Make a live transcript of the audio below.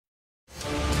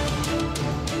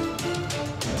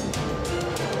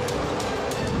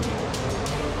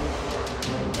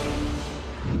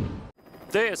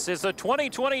This is the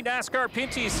 2020 NASCAR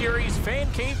Pinty Series Fan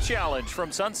Cave Challenge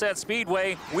from Sunset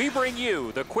Speedway. We bring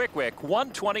you the QuickWick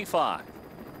 125.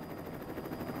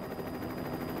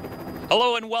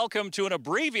 Hello and welcome to an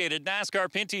abbreviated NASCAR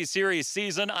Pinty Series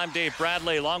season. I'm Dave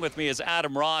Bradley. Along with me is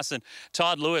Adam Ross, and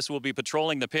Todd Lewis will be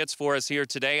patrolling the pits for us here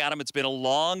today. Adam, it's been a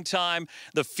long time.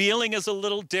 The feeling is a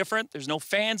little different. There's no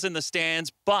fans in the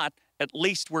stands, but at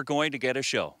least we're going to get a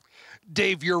show.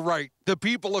 Dave, you're right. The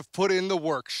people have put in the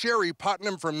work. Sherry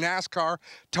Putnam from NASCAR,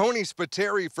 Tony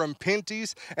Spiteri from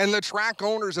Pinty's, and the track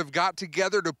owners have got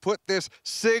together to put this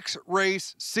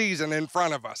 6-race season in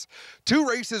front of us. 2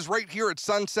 races right here at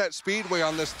Sunset Speedway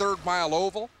on this 3rd-mile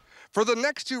oval. For the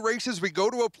next 2 races, we go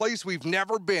to a place we've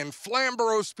never been,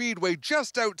 Flamborough Speedway,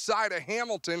 just outside of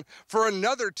Hamilton, for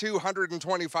another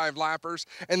 225 lappers.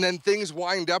 And then things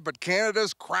wind up at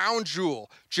Canada's crown jewel,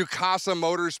 Jukasa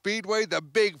Motor Speedway, the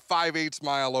big 5/8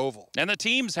 mile oval. And the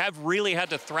teams have really had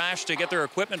to thrash to get their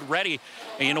equipment ready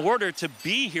in order to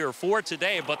be here for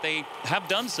today, but they have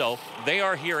done so. They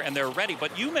are here and they're ready.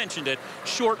 But you mentioned it,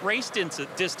 short race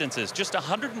distances, just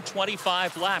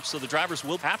 125 laps, so the drivers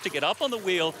will have to get up on the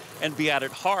wheel and be at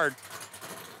it hard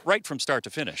right from start to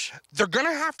finish. They're going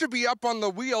to have to be up on the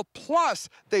wheel, plus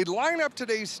they line up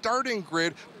today's starting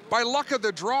grid by luck of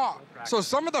the draw. So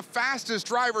some of the fastest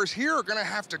drivers here are going to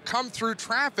have to come through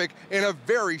traffic in a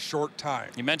very short time.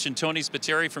 You mentioned Tony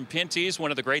Spiteri from Pinty's, one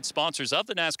of the great sponsors of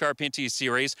the NASCAR Pinty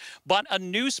Series, but a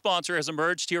new sponsor has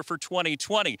emerged here for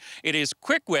 2020. It is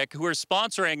QuickWick, who are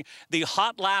sponsoring the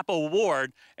Hot Lap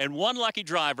Award, and one lucky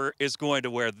driver is going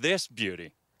to wear this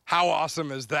beauty. How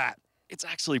awesome is that? It's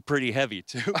actually pretty heavy,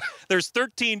 too. There's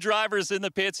 13 drivers in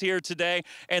the pits here today,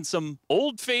 and some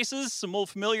old faces, some old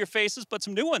familiar faces, but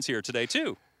some new ones here today,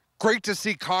 too. Great to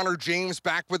see Connor James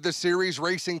back with the series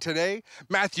racing today.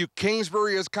 Matthew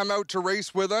Kingsbury has come out to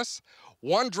race with us.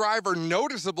 One driver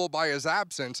noticeable by his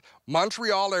absence,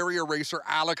 Montreal area racer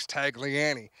Alex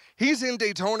Tagliani. He's in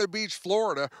Daytona Beach,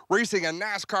 Florida, racing a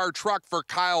NASCAR truck for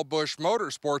Kyle Busch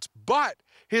Motorsports, but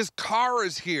his car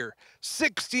is here.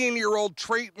 16-year-old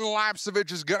Trayton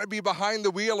Lapcevich is going to be behind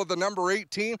the wheel of the number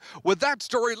 18. With that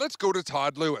story, let's go to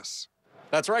Todd Lewis.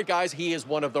 That's right, guys. He is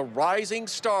one of the rising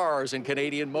stars in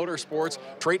Canadian motorsports.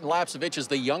 Trayton Lapcevich is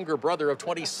the younger brother of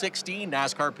 2016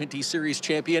 NASCAR Pinty Series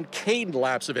champion Caden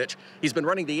Lapcevich. He's been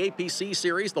running the APC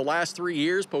Series the last 3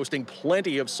 years, posting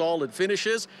plenty of solid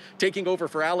finishes. Taking over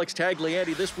for Alex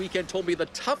Tagliani this weekend told me the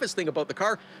toughest thing about the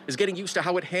car is getting used to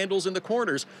how it handles in the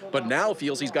corners, but now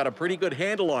feels he's got a pretty good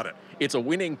handle on it. It's a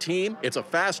winning team. It's a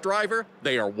fast driver.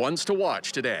 They are ones to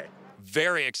watch today.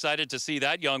 Very excited to see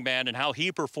that young man and how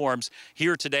he performs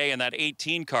here today in that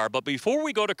 18 car. But before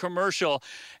we go to commercial,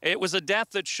 it was a death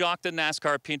that shocked the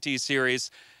NASCAR Pinty Series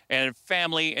and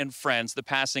family and friends, the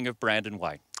passing of Brandon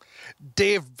White.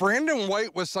 Dave, Brandon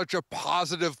White was such a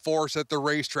positive force at the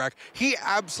racetrack. He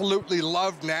absolutely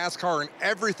loved NASCAR and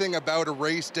everything about a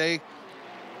race day.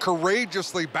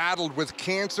 Courageously battled with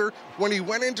cancer. When he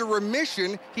went into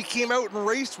remission, he came out and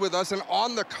raced with us, and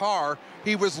on the car,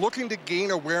 he was looking to gain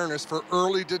awareness for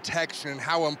early detection and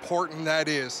how important that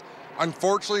is.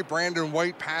 Unfortunately, Brandon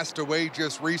White passed away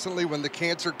just recently when the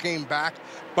cancer came back,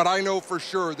 but I know for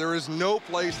sure there is no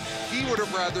place he would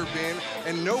have rather been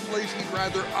and no place he'd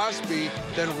rather us be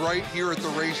than right here at the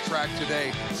racetrack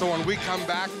today. So when we come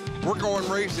back, we're going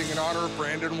racing in honor of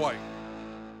Brandon White.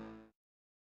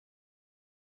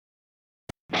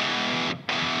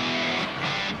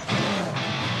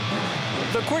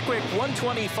 The QuickWick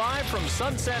 125 from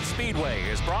Sunset Speedway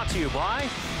is brought to you by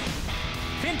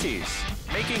Pinty's,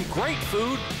 making great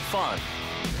food fun.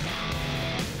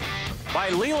 By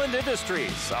Leland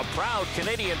Industries, a proud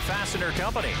Canadian fastener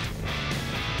company.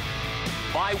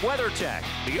 By WeatherTech,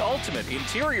 the ultimate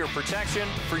interior protection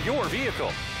for your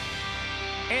vehicle.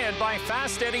 And by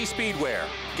Fast Eddie Speedwear,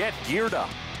 get geared up.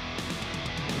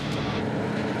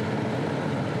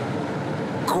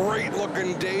 Great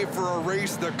looking day for a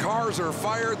race. The cars are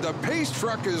fired. The pace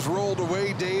truck is rolled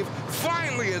away, Dave.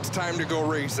 Finally, it's time to go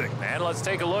racing. And let's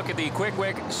take a look at the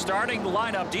QuickWick starting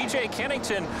lineup. DJ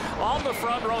Kennington on the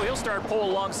front row. He'll start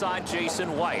pole alongside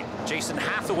Jason White. Jason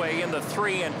Hathaway in the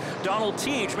 3 and Donald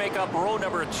Teague make up row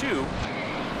number 2.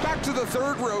 Back to the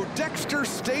 3rd row, Dexter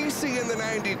Stacy in the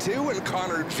 92 and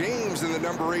Connor James in the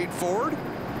number 8 Ford.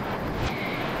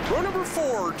 Row number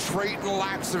 4, Trayton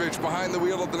Lapcevich behind the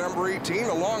wheel of the number 18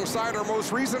 alongside our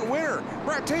most recent winner,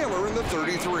 Brett Taylor in the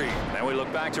 33. Then we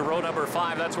look back to row number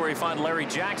 5. That's where we find Larry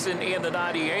Jackson in the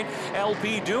 98.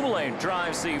 LP Dumoulin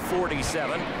drives the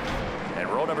 47. And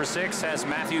row number 6 has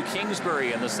Matthew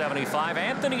Kingsbury in the 75.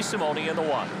 Anthony Simoni in the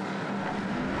 1.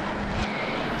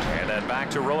 And then back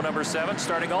to row number 7,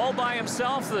 starting all by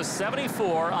himself, the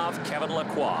 74 of Kevin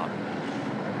Lacroix.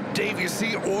 Dave, you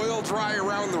see oil dry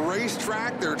around the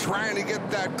racetrack. They're trying to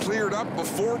get that cleared up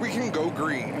before we can go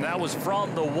green. And that was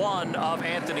from the one of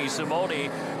Anthony Simoni.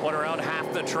 Went around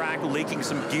half the track leaking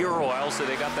some gear oil, so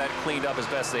they got that cleaned up as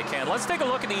best they can. Let's take a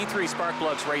look at the E3 Spark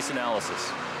Plugs race analysis.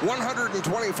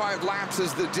 125 laps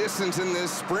is the distance in this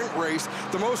sprint race.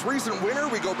 The most recent winner,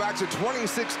 we go back to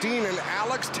 2016 and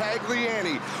Alex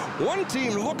Tagliani. One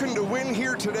team looking to win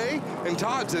here today, and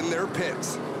Todd's in their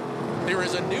pits. There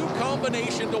is a new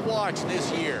combination to watch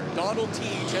this year. Donald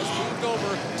Teach has moved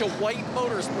over to White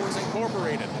Motorsports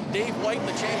Incorporated. Dave White,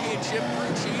 the championship crew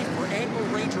chief for Angle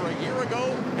Ranger a year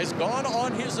ago, has gone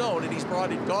on his own, and he's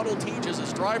brought in Donald Teach as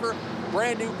his driver.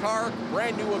 Brand new car,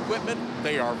 brand new equipment.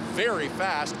 They are very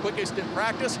fast, quickest in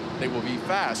practice. They will be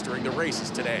fast during the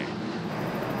races today.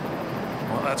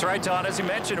 Well, that's right, Todd. As you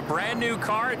mentioned, a brand new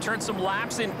car. It turned some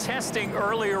laps in testing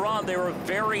earlier on. They were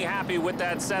very happy with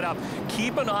that setup.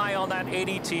 Keep an eye on that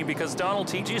 80 team because Donald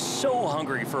Teach is so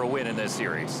hungry for a win in this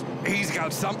series. He's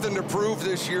got something to prove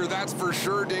this year, that's for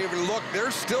sure, Dave. And look,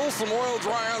 there's still some oil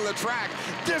dry on the track.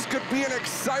 This could be an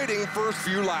exciting first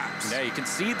few laps. Yeah, you can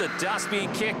see the dust being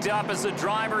kicked up as the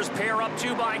drivers pair up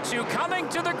 2 by 2, coming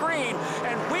to the green.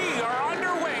 And we are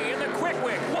underway in the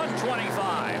QuickWick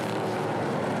 125.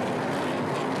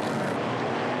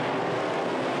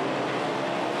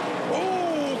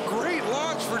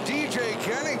 For DJ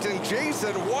Kennington,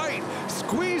 Jason White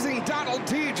squeezing Donald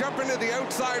Teach up into the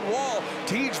outside wall.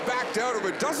 Teach backed out of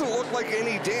it. Doesn't look like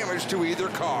any damage to either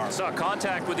car. Saw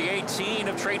contact with the 18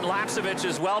 of Trayton Lapsevich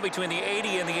as well between the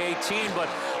 80 and the 18, but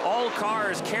all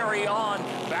cars carry on.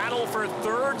 Battle for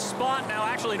third spot now.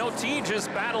 Actually, no, Teach is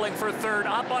battling for third.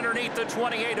 Up underneath the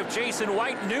 28 of Jason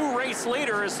White. New race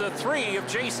leader is the 3 of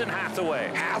Jason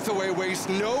Hathaway. Hathaway wastes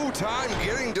no time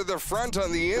getting to the front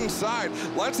on the inside.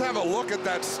 Let's have a look at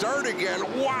that start again.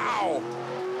 Wow!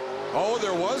 Oh,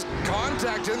 there was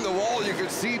contact in the wall. You could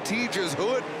see Teach's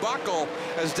hood buckle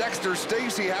as Dexter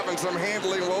Stacy having some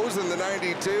handling woes in the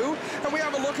 92. And we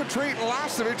have a look at Trayton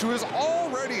Lapsevich, who is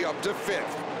already up to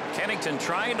 5th. Kennington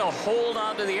trying to hold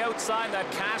on to the outside. That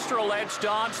Castrol edge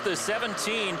dodge, the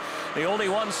 17, the only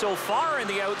one so far in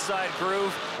the outside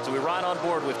groove. So we ride on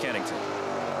board with Kennington.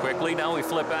 Quickly, now we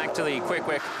flip back to the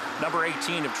QuickWick, number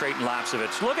 18 of Trayton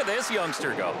Lapsevich. Look at this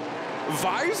youngster go.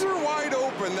 Visor wide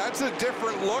open, that's a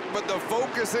different look, but the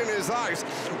focus in his eyes.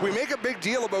 We make a big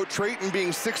deal about Trayton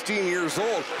being 16 years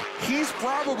old. He's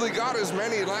probably got as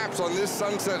many laps on this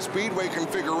Sunset Speedway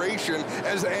configuration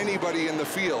as anybody in the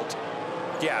field.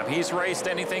 Yeah, he's raced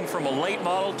anything from a late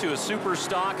model to a super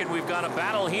stock, and we've got a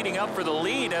battle heating up for the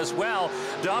lead as well.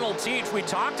 Donald Teach, we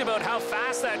talked about how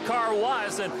fast that car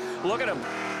was, and look at him.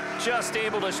 Just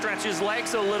able to stretch his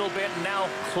legs a little bit and now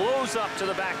close up to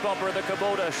the back bumper of the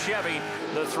Kubota Chevy,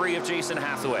 the 3 of Jason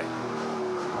Hathaway.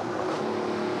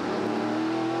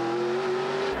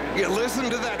 You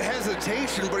listen to that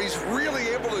hesitation, but he's really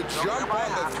able to jump on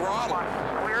the throttle.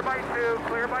 Clear by 2,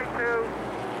 clear by 2.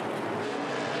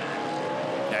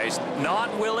 Yeah, he's not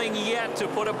willing yet to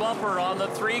put a bumper on the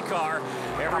 3 car.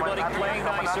 Everybody playing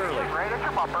nice early. Right at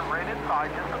your bumper, right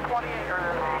inside, just the 28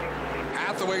 or the 80.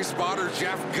 Hathaway spotter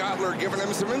Jeff Gutler giving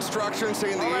him some instructions,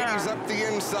 saying the 80's up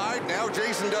the inside. Now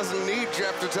Jason doesn't need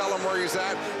Jeff to tell him where he's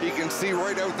at. He can see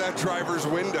right out that driver's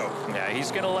window. Yeah, he's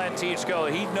going to let Teach go.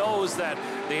 He knows that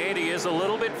the 80 is a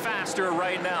little bit faster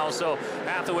right now, so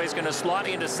Hathaway's going to slot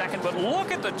into second. But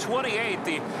look at the 28,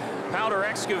 the powder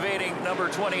excavating number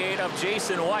 28 of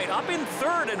Jason White. Up in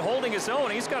third and holding his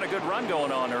own. He's got a good run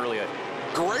going on early.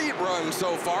 Great run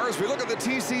so far as we look at the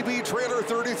TCB Trailer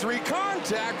 33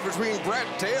 contact between Brett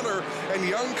Taylor and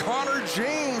young Connor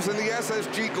James in the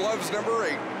SSG Gloves number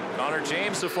 8. Connor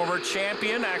James, the former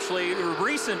champion, actually a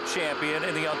recent champion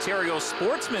in the Ontario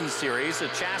Sportsman Series, a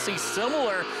chassis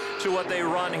similar to what they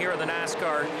run here in the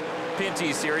NASCAR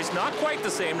Pinty Series. Not quite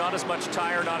the same, not as much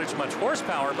tire, not as much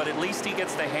horsepower, but at least he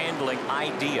gets the handling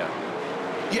idea.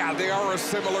 Yeah, they are a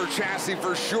similar chassis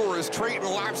for sure, as Trayton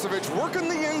Lapsevich working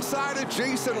the inside of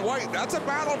Jason White. That's a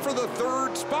battle for the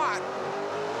 3rd spot.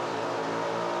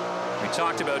 We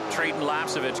talked about Trayton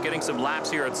Lapsevich getting some laps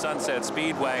here at Sunset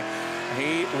Speedway.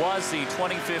 He was the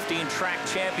 2015 track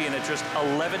champion at just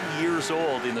 11 years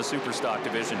old in the super stock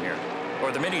division here.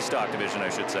 Or the mini stock division, I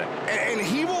should say. And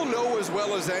he will know as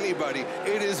well as anybody,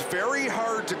 it is very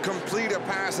hard to complete a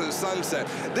pass at Sunset.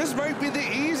 This might be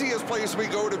the easiest place we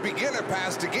go to begin a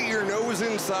pass, to get your nose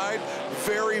inside.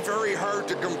 Very, very hard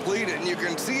to complete it. And you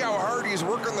can see how hard he's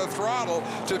working the throttle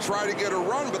to try to get a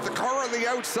run. But the car on the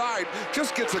outside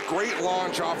just gets a great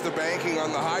launch off the banking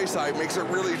on the high side. Makes it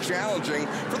really challenging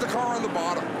for the car on the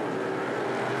bottom.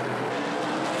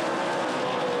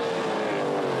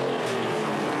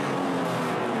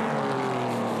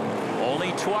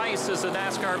 Only twice has the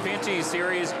NASCAR Pinty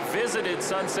Series visited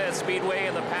Sunset Speedway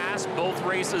in the past. Both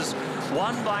races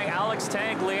won by Alex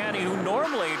Tagliani, who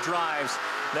normally drives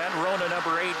that Rona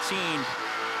number 18.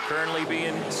 Currently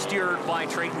being steered by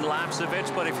Trayton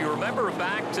Lapsevich. But if you remember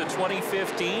back to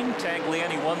 2015,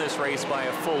 Tagliani won this race by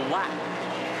a full lap.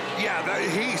 Yeah,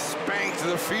 he spanked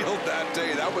the field that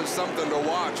day. That was something to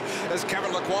watch as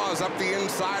Kevin Lacroix is up the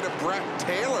inside of Brett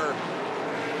Taylor.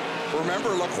 Remember,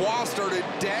 Lacroix started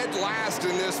dead last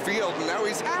in this field, and now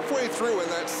he's halfway through in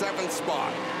that 7th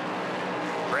spot.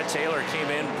 Brett Taylor came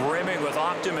in brimming with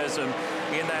optimism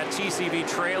in that TCB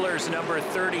Trailers number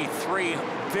 33.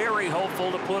 Very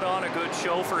hopeful to put on a good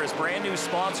show for his brand new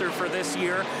sponsor for this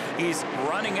year. He's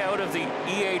running out of the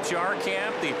EHR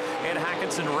camp, the Ed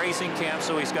Hackinson Racing Camp,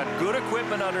 so he's got good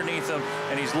equipment underneath him,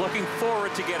 and he's looking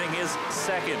forward to getting his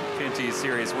 2nd Pinty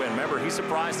Series win. Remember, he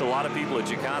surprised a lot of people at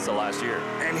Jakarta last year.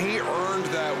 And he earned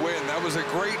that win. That was a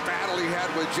great battle he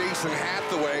had with Jason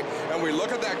Hathaway. And we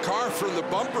look at that car from the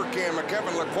bumper cam of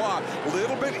Kevin Lacroix. A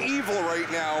little bit evil right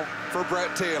now for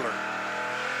Brett Taylor.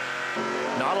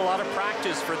 Not a lot of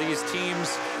practice for these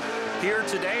teams here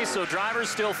today, so drivers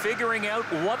still figuring out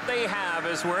what they have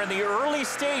as we're in the early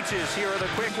stages here of the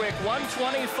QuickWick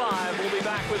 125. We'll be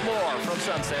back with more from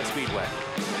Sunset Speedway.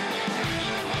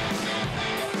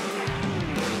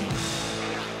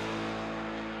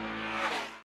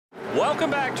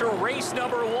 Welcome back to race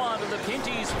number 1 of the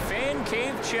Pinty's Fan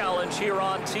Cave Challenge here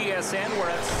on TSN. We're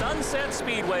at Sunset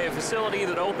Speedway, a facility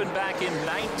that opened back in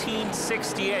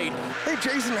 1968. Hey,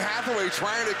 Jason Hathaway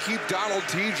trying to keep Donald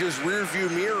Teage's rearview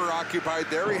mirror occupied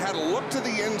there. He had a look to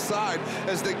the inside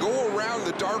as they go around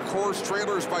the Dark Horse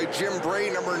Trailers by Jim Bray,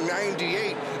 number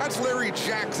 98. That's Larry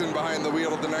Jackson behind the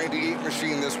wheel of the 98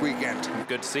 machine this weekend.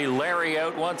 Good to see Larry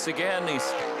out once again.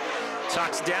 He's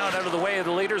tucks down out of the way of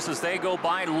the leaders as they go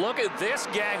by. Look at this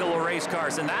gaggle of race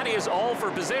cars, and that is all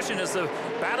for position as the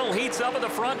battle heats up at the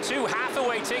front too.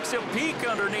 Hathaway takes a peek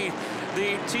underneath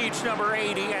the Teach number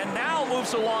 80 and now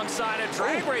moves alongside a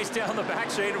drag race down the back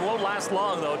straight. It won't last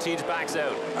long though. Teach backs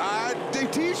out.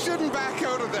 Teach didn't back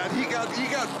out of that. He got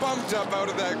bumped up out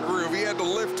of that groove. He had to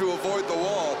lift to avoid the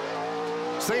wall.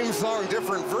 Same song,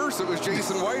 different verse. It was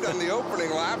Jason White on the opening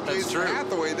lap. Jason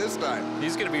Hathaway this time.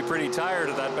 He's going to be pretty tired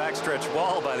of that backstretch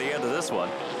wall by the end of this one.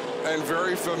 And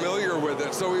very familiar with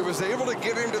it. So he was able to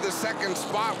get into the 2nd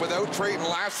spot without Trayton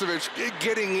Lapsevich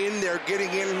getting in there, getting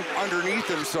in underneath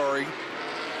him, sorry.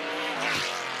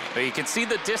 But you can see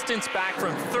the distance back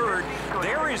from 3rd.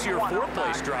 There is your 4th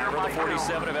place driver, the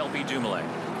 47 of LP Dumoulin.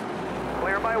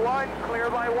 Clear by 1,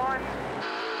 clear by 1.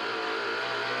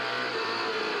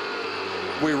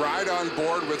 We ride on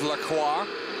board with Lacroix.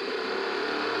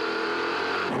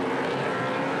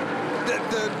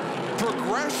 The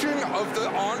progression of the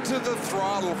onto the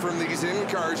throttle from these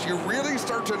in-cars, you really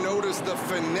start to notice the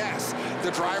finesse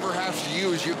the driver has to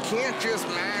use. You can't just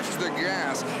mash the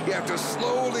gas. You have to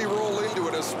slowly roll into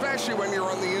it, especially when you're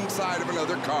on the inside of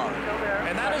another car.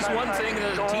 And that is one thing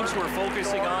that the teams were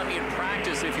focusing on in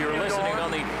practice. If you're listening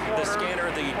on the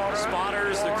scanner, the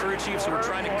spotters, the crew chiefs were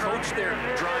trying to coach their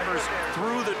drivers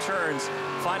through the turns,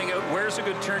 finding out where's a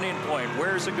good turn-in point,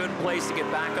 where's a good place to get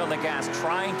back on the gas,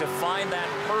 trying to find that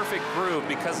perfect groove,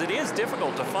 because it is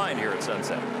difficult to find here at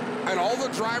Sunset. And all the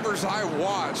drivers I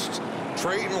watched,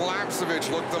 Trayton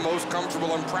Lapsevich looked the most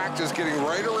comfortable in practice, getting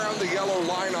right around the yellow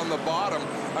line on the bottom.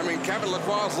 I mean, Kevin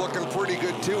Lacroix is looking pretty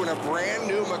good too, in a brand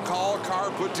new McCall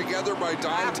car put together by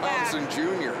Don Thompson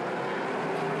Jr.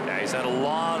 Yeah, he's had a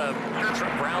lot of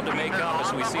ground to make up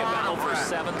as we see a battle for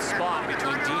 7th spot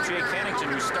between DJ Kennington,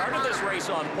 who started this race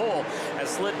on pole, has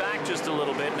slid back just a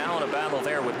little bit, now in a battle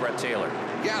there with Brett Taylor.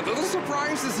 Yeah, a little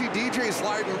surprised to see DJ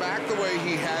sliding back the way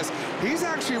he has. He's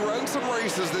actually run some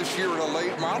races this year in a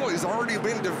late model. He's already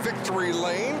been to victory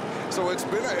lane, so it's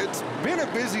been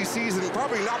a busy season,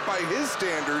 probably not by his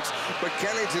standards, but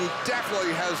Kennington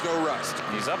definitely has no rust.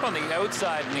 He's up on the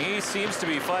outside, and he seems to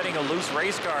be fighting a loose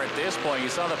race car at this point. You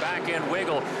saw the back end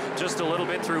wiggle just a little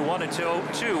bit through 1 and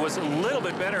 2, was a little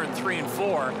bit better in 3 and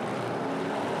 4.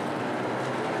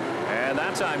 And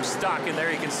that time stuck, and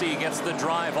there you can see he gets the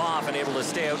drive off and able to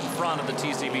stay out in front of the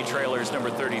TCB Trailers number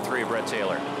 33, Brett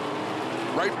Taylor.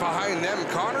 Right behind them,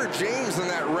 Connor James in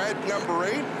that red number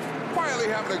 8. Quietly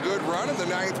having a good run in the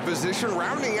 9th position.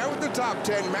 Rounding out the top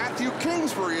 10, Matthew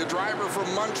Kingsbury, a driver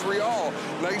from Montreal.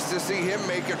 Nice to see him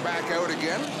make it back out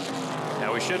again.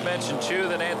 Now we should mention too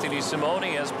that Anthony Simone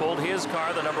has pulled his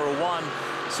car, the number 1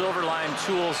 Silverline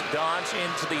Tools Dodge,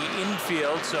 into the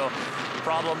infield. So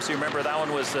problems, you remember that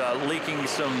one was leaking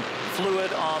some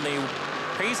fluid on the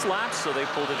pace laps, so they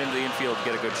pulled it into the infield to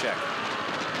get a good check.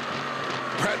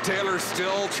 Brett Taylor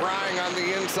still trying on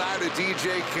the inside of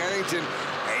DJ Kennington.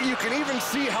 You can even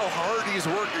see how hard he's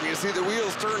working. You see the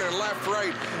wheels turning left,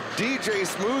 right. DJ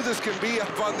smooth as can be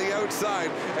up on the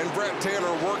outside, and Brett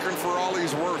Taylor working for all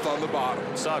he's worth on the bottom.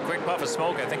 Saw a quick puff of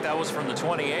smoke. I think that was from the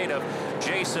 28 of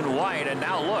Jason White. And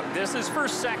now look, this is for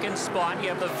second spot. You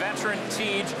have the veteran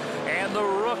Tej and the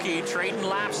rookie Trayton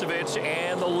Lapsevich,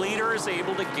 and the leader is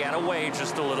able to get away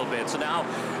just a little bit. So now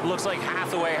it looks like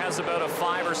Hathaway has about a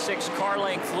 5 or 6 car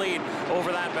length lead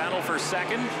over that battle for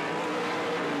second.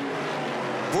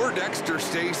 Poor Dexter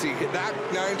Stacy, that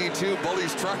 92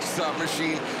 Bully's truck stop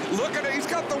machine. Look at it, he's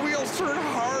got the wheels turned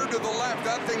hard to the left.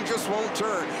 That thing just won't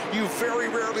turn. You very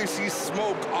rarely see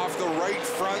smoke off the right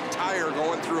front tire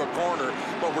going through a corner,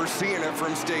 but we're seeing it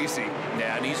from Stacy.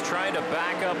 Yeah, and he's trying to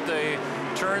back up the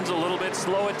turns a little bit,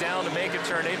 slow it down to make a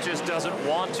turn. It just doesn't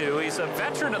want to. He's a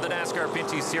veteran of the NASCAR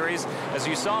Pinty Series. As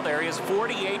you saw there, he has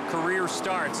 48 career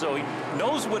starts, so he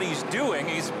knows what he's doing.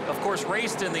 He's, of course,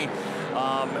 raced in the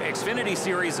Xfinity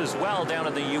Series as well down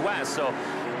in the U.S., so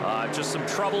just some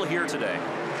trouble here today.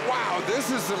 Wow,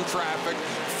 this is some traffic.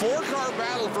 4-car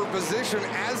battle for position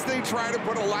as they try to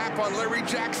put a lap on Larry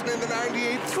Jackson in the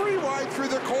 98. 3 wide through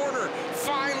the corner.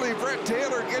 Finally, Brett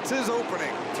Taylor gets his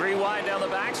opening. 3 wide down the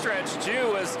backstretch,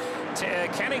 too, as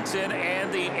Kennington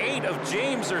and the 8 of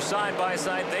James are side by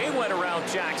side. They went around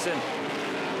Jackson.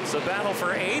 It's a battle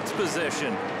for 8th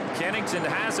position. Kennington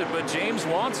has it, but James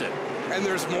wants it. And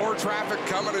there's more traffic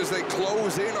coming as they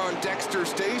close in on Dexter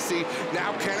Stacy.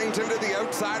 Now Kennington to the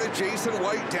outside of Jason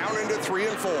White, down into 3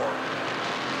 and 4.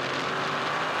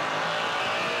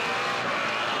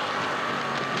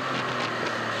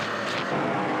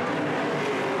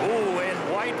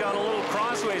 Got a little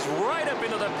crossways right up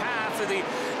into the path of the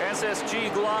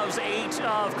SSG Gloves 8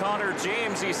 of Connor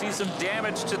James. You see some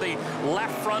damage to the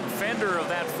left front fender of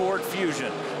that Ford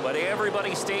Fusion, but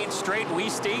everybody stayed straight. We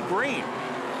stayed green.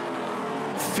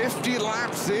 50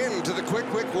 laps in to the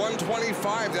QuickWick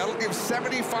 125. That'll give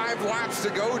 75 laps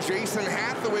to go. Jason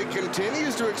Hathaway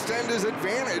continues to extend his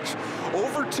advantage.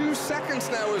 Over 2 seconds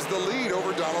now is the lead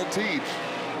over Donald Tej.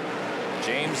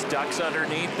 James ducks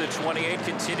underneath the 28,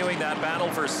 continuing that battle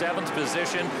for 7th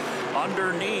position.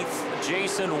 Underneath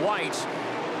Jason White.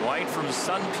 White from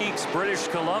Sun Peaks, British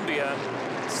Columbia,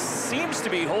 seems to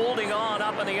be holding on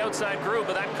up in the outside group,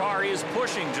 but that car is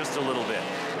pushing just a little bit.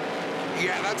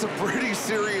 Yeah, that's a pretty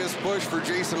serious push for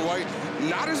Jason White.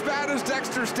 Not as bad as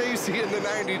Dexter Stacy in the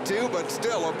 92, but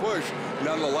still a push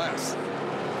nonetheless.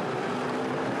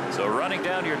 So running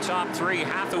down your top 3,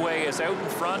 Hathaway is out in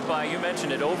front by, you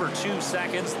mentioned it, over 2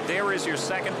 seconds. There is your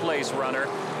second place runner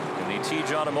in the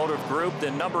Tej Automotive Group.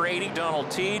 Then number 80,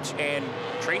 Donald Tej, and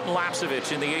Trayton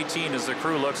Lapsevich in the 18 as the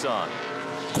crew looks on.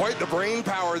 Quite the brain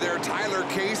power there. Tyler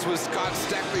Case with Scott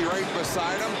Steckley right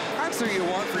beside him. That's who you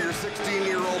want for your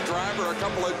 16-year-old driver. A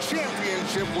couple of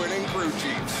championship-winning crew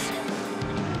chiefs.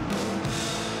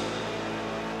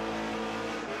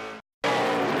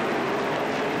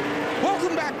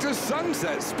 To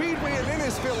Sunset Speedway in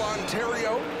Innisfil,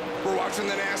 Ontario. We're watching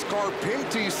the NASCAR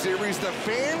Pinty Series, the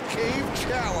Fan Cave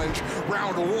Challenge,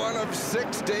 round 1 of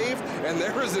 6, Dave, and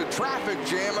there is a traffic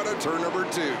jam at a turn number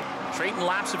 2. Trayton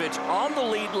Lapsevich on the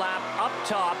lead lap up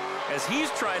top as he's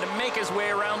trying to make his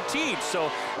way around Tej.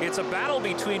 So it's a battle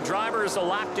between drivers a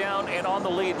lap down and on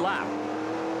the lead lap.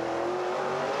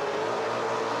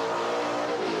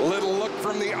 Little look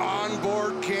from the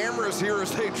onboard cameras here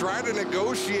as they try to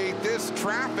negotiate this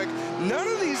traffic. None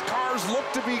of these cars look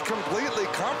to be completely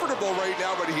comfortable right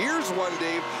now, but here's one,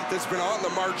 Dave, that's been on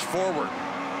the march forward.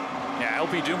 Yeah,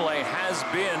 LP Dumoulin has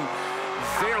been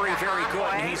very, very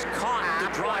good, and he's caught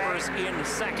the drivers in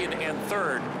 2nd and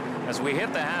 3rd as we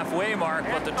hit the halfway mark,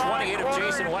 but the 28 of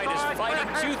Jason White is fighting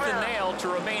tooth and nail to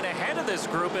remain ahead of this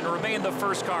group and remain the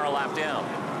first car a lap down.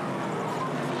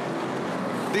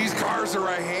 These cars are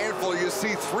a handful. You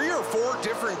see 3 or 4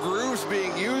 different grooves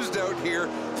being used out here.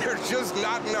 There's just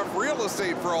not enough real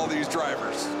estate for all these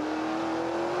drivers.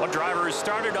 One driver who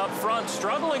started up front,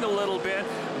 struggling a little bit.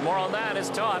 More on that is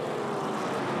Todd.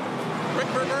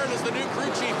 Rick Bernard is the new crew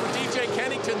chief for DJ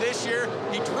Kennington this year.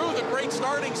 He drew the great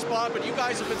starting spot, but you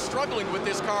guys have been struggling with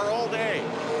this car all day.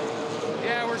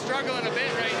 Yeah, we're struggling a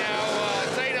bit right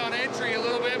now. Tight on entry a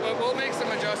little bit, but we'll make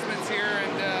some adjustments here,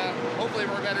 and hopefully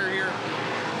we're better here.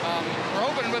 We're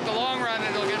hoping with the long run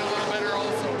it'll get a little better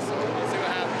also, so we'll see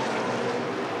what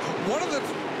happens. One of the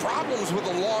problems with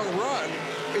the long run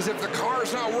is if the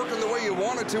car's not working the way you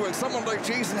want it to, and someone like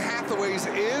Jason Hathaway's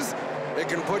is, it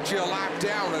can put you a lap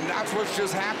down, and that's what's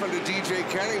just happened to DJ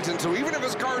Kennington. So even if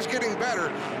his car's getting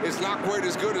better, it's not quite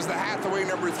as good as the Hathaway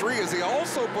number 3, as he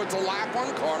also puts a lap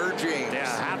on Connor James.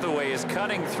 Yeah, Hathaway is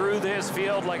cutting through this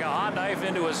field like a hot knife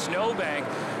into a snowbank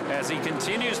as he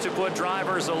continues to put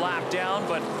drivers a lap down,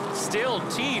 but still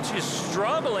Teach is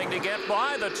struggling to get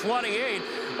by the 28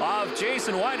 of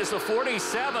Jason White, as the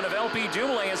 47 of LP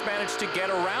Dumoulin has managed to get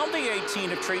around the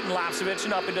 18 of Trayton Lapsevich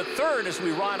and up into 3rd as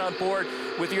we ride on board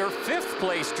with your 5th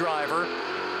place driver,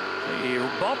 the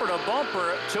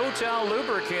bumper-to-bumper Total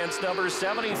Lubricants number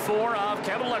 74 of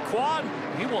Kevin Lacroix.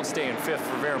 He won't stay in 5th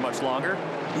for very much longer.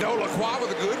 No, Lacroix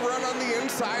with a good run on the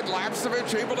inside.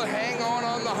 Lapsevich able to hang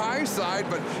on the high side,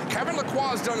 but Kevin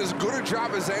Lacroix has done as good a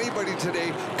job as anybody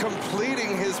today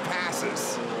completing his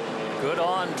passes. Good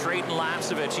on Trayton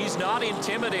Lapsevich. He's not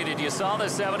intimidated. You saw the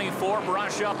 74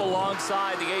 brush up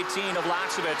alongside the 18 of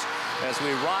Lapsevich as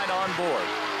we ride on board.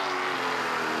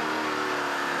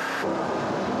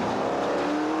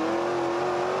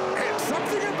 And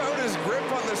something about his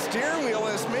grip on the steering wheel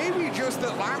is maybe just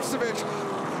that Lapsevich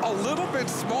a little bit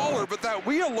smaller, but that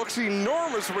wheel looks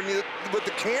enormous when you with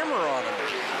the camera on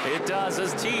him. It does,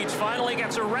 as Teach finally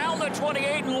gets around the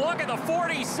 28, and look at the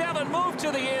 47 move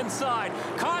to the inside.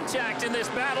 Contact in this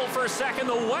battle for second.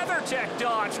 The WeatherTech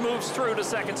Dodge moves through to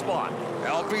 2nd spot.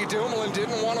 LP Dumoulin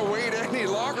didn't want to wait any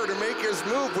longer to make his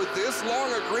move with this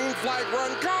long a green flag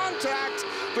run. Contact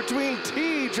between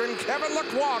Teach and Kevin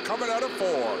Lacroix coming out of 4.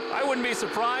 I wouldn't be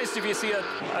surprised if you see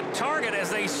a target as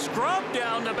they scrub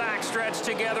down the backstretch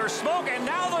together. Smoke, and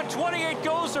now the 28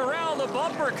 goes around the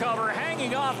bumper cover,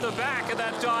 hanging off the back of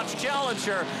that Dodge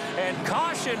Challenger, and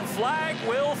caution flag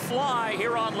will fly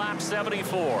here on lap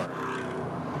 74.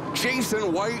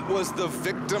 Jason White was the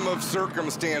victim of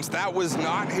circumstance. That was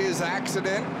not his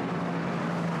accident.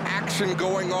 Action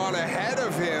going on ahead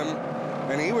of him,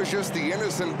 and he was just the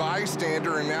innocent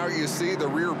bystander, and now you see the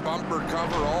rear bumper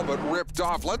cover all but ripped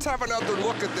off. Let's have another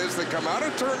look at this. They come out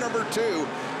of turn number 2,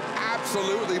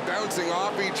 absolutely bouncing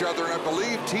off each other, and I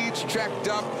believe Teach checked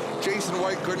up. Jason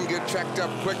White couldn't get checked up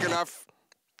quick enough.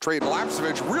 Trayton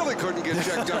Lapsevich really couldn't get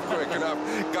checked up quick enough.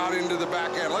 Got into the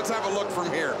back end. Let's have a look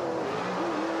from here.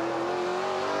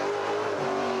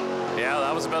 Yeah,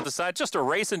 that was about the side. Just a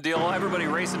racing deal. Everybody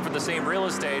racing for the same real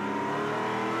estate.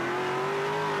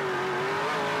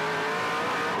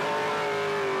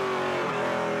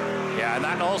 Yeah, and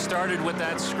that all started with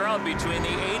that scrub between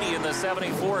the 80 and the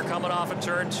 74 coming off of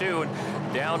turn 2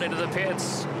 and down into the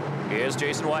pits. Here's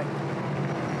Jason White.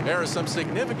 There is some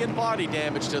significant body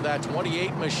damage to that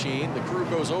 28 machine. The crew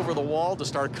goes over the wall to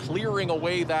start clearing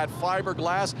away that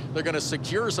fiberglass. They're going to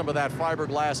secure some of that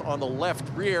fiberglass on the left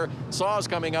rear. Saws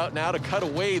coming out now to cut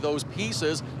away those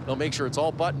pieces. They'll make sure it's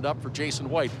all buttoned up for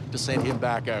Jason White to send him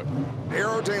back out.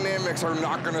 Aerodynamics are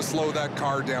not going to slow that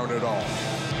car down at all.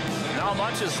 Not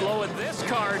much is slowing this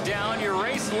car down. Your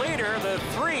race leader, the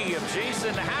 3 of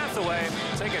Jason Hathaway.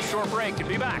 Take a short break and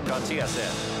be back on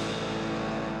TSN.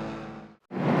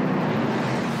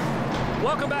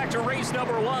 Welcome back to race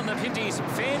number 1, the Pinty's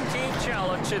Fan Cave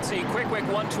Challenge. It's a QuickWick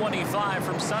 125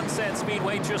 from Sunset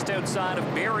Speedway just outside of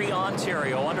Barrie,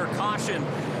 Ontario. Under caution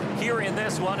here in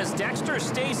this one is Dexter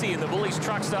Stacey in the Bullies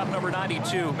truck stop number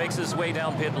 92. Makes his way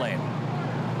down pit lane.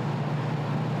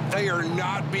 They are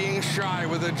not being shy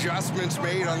with adjustments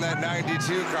made on that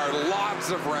 92 car. Lots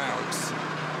of rounds.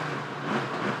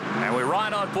 And we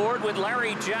ride on board with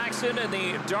Larry Jackson and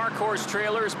the Dark Horse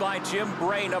trailers by Jim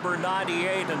Bray, number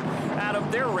 98. And Adam,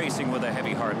 they're racing with a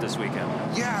heavy heart this weekend.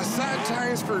 Yeah, sad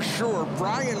times for sure.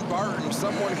 Brian Barton,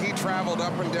 someone he traveled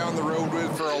up and down the road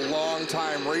with for a long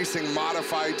time, racing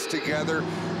modifieds together,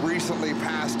 recently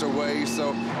passed away.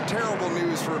 So terrible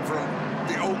news from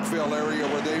the Oakville area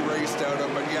where they raced out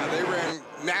of. But yeah, they ran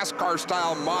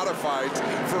NASCAR-style modifieds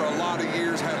for a lot of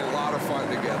years, had a lot of fun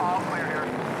together. All clear here.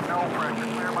 No pressure.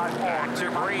 Clear by 4. Back to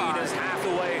green as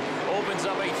Hathaway opens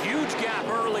up a huge gap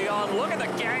early on. Look at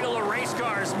the gaggle of race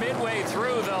cars midway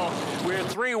through, though. We're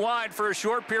 3 wide for a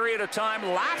short period of time.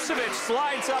 Lapsevich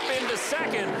slides up into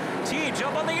 2nd. Teach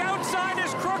up on the outside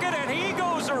is crooked, and he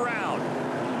goes around.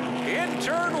 In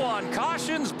turn 1,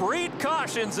 cautions breed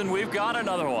cautions, and we've got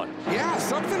another one. Yeah,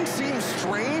 something seems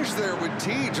strange there with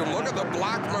Teach, and look at the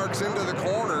black marks into the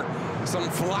corner. Some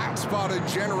flat-spotted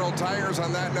General tires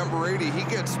on that number 80. He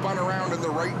gets spun around in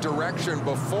the right direction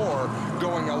before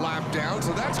going a lap down,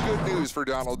 so that's good news for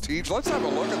Donald Teach. Let's have a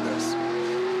look at this.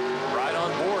 Right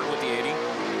on board with the 80.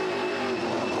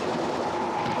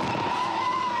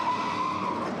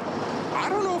 I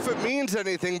don't know if it means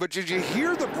anything, but did you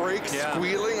hear the brakes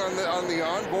squealing on the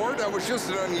onboard? That was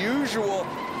just an unusual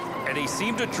And he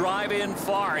seemed to drive in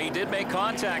far. He did make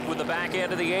contact with the back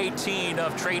end of the 18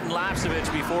 of Trayton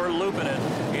Lapcevich before looping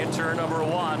it in turn number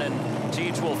 1. And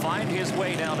Teach will find his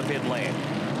way down to pit lane.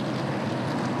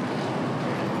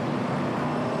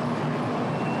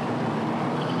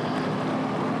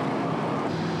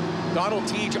 Donald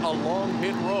Teach along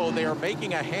pit road. They are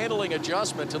making a handling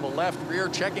adjustment to the left rear,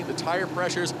 checking the tire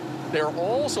pressures. They're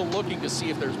also looking to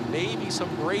see if there's maybe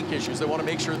some brake issues. They want to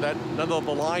make sure that none of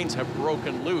the lines have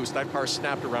broken loose. That car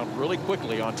snapped around really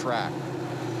quickly on track.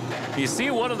 You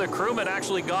see one of the crewmen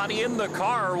actually got in the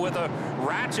car with a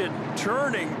ratchet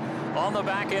turning on the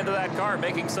back end of that car,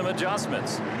 making some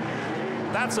adjustments.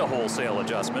 That's a wholesale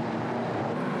adjustment.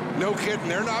 No kidding,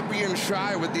 they're not being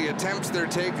shy with the attempts they're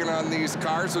taking on these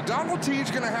cars. So Donald Teach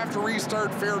going to have to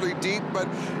restart fairly deep, but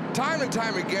time and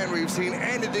time again we've seen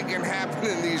anything can happen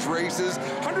in these races.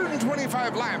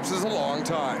 125 laps is a long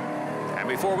time. And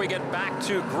before we get back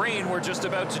to green, we're just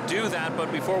about to do that.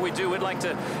 But before we do, we'd like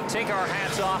to take our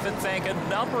hats off and thank a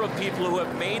number of people who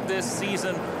have made this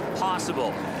season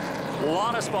possible. A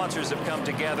lot of sponsors have come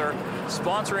together,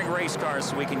 sponsoring race cars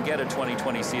so we can get a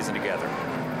 2020 season together.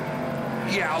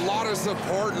 Yeah, a lot of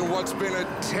support in what's been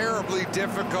a terribly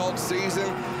difficult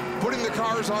season. Putting the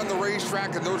cars on the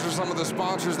racetrack, and those are some of the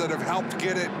sponsors that have helped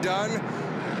get it done.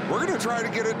 We're going to try to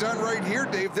get it done right here,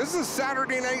 Dave. This is a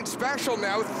Saturday night special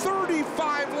now.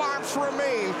 35 laps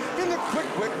remain in the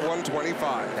QuickWick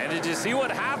 125. And did you see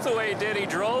what Hathaway did? He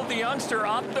drove the youngster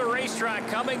up the racetrack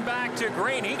coming back to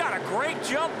green. He got a great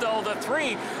jump, though, the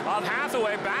 3 of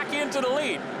Hathaway back into the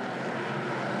lead.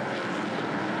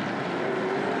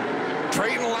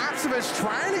 Trayton Lapcevich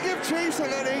trying to give chase on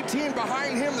that 18.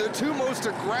 Behind him, the 2 most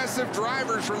aggressive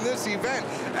drivers from this event.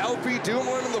 LP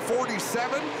Dumoulin in the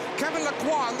 47, Kevin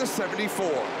Lacroix in the 74.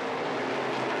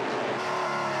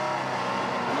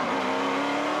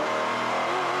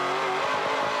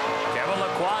 Kevin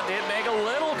Lacroix did make a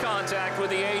little contact with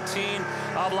the 18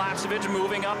 of Lapcevich,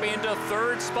 moving up into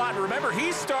 3rd spot. Remember,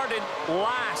 he started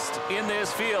last in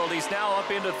this field. He's now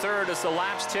up into 3rd as the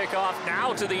laps tick off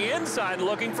now to the inside,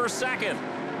 looking for 2nd.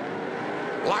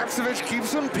 Lapcevich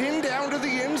keeps him pinned down to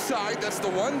the inside. That's the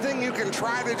one thing you can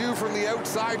try to do from the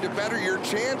outside to better your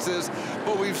chances.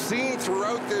 But we've seen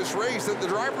throughout this race that the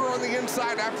driver on the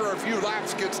inside, after a few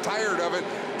laps, gets tired of it,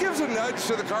 gives a nudge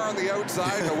to the car on the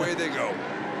outside, and away they go.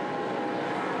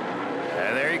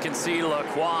 And there you can see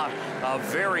Lacroix, a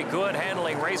very good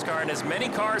handling race car, and as many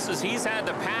cars as he's had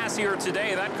to pass here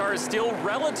today, that car is still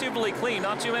relatively clean.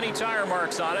 Not too many tire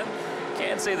marks on it.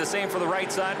 Can't say the same for the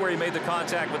right side where he made the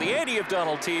contact with the 80 of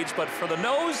Donald Teach, but for the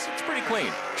nose, it's pretty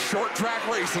clean. Short track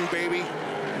racing, baby.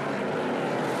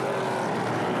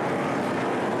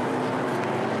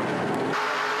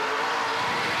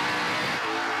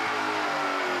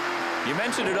 You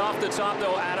mentioned it off the top,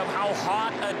 though, Adam, how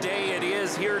hot a day it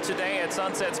is here today at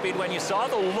Sunset Speed. When you saw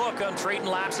the look on Trayton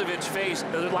Lapcevich's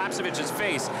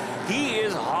face, he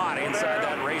is hot inside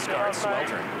that race car. It's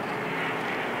sweltering.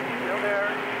 Still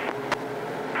there.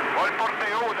 Vol por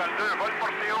CO, dans le 2, vol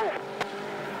por CO.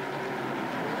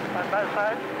 Side by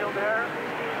side, still there.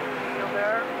 Still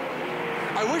there.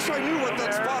 I wish I knew what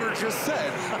that spotter just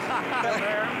said.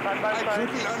 I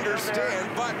couldn't understand,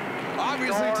 but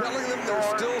obviously telling them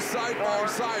they're still side by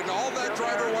side, and all that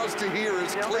driver wants to hear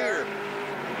is clear.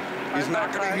 He's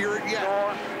not going to hear it yet.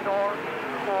 North,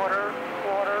 quarter,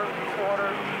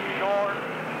 north.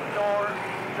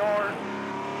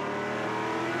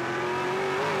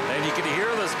 And you can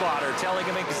hear the spotter telling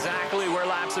him exactly where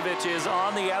Lapcevich is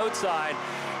on the outside.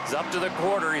 He's up to the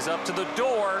quarter, he's up to the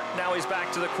door. Now he's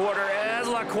back to the quarter as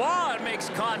Lacroix makes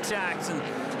contact and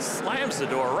slams the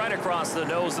door right across the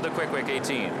nose of the QuickWick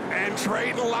 18. And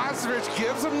Trayton Lapcevich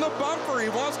gives him the bumper. He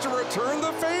wants to return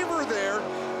the favor there.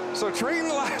 So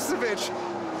Trayton Lapcevich,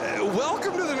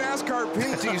 welcome to the NASCAR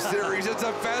Pinty Series. It's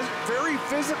a very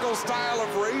physical style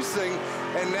of racing.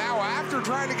 And now after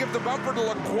trying to give the bumper to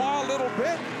Lacroix a little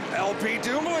bit, LP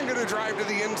Dumoulin going to drive to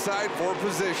the inside for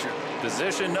position.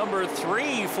 Position number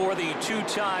 3 for the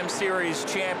 2-time series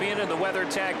champion in the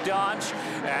WeatherTech Dodge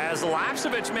as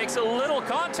Lapcevich makes a little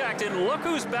contact, and look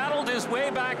who's battled his way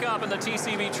back up in the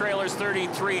TCV Trailers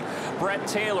 33, Brett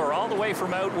Taylor, all the way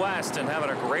from out west and having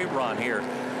a great run here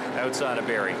outside of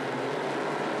Barrie.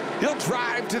 He'll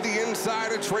drive to the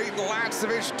inside of Trayton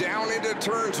Lapcevich down into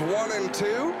turns 1 and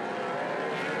 2.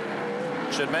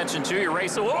 Should mention too, your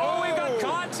race. Oh, we've got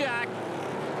contact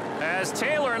as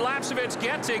Taylor and Lapcevich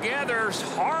get together.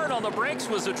 Hard on the brakes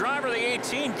was the driver of the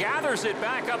 18, gathers it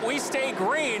back up. We stay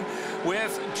green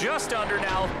with just under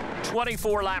now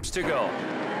 24 laps to go.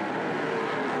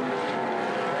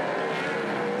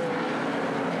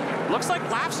 Looks like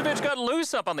Lapcevich got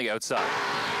loose up on the outside.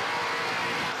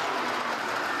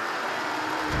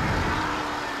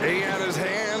 He had his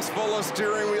hands full of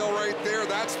steering wheel right there,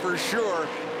 that's for sure.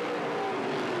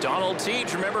 Donald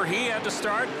Teach, remember, he had to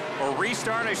start, or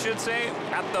restart, I should say,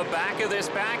 at the back of this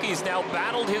pack. He's now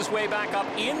battled his way back up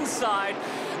inside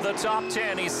the top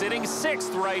 10. He's sitting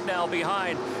 6th right now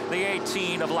behind the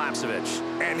 18 of Lapsevich.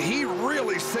 And he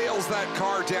really sails that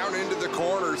car down into the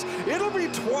corners. It'll be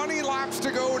 20 laps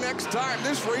to go next time.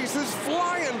 This race is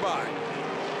flying by.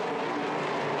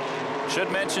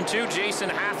 Should mention, too, Jason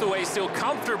Hathaway still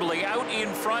comfortably out in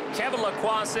front. Kevin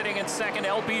Lacroix sitting in 2nd.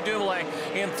 LP Dumoulin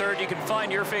in 3rd. You can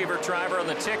find your favorite driver on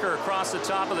the ticker across the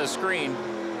top of the screen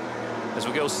as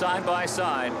we go side by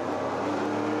side.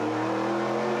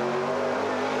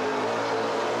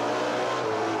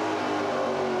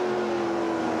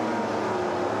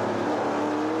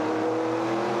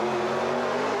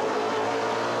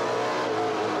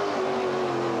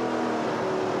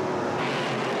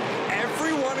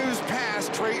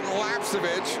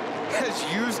 Lapsevich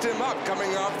has used him up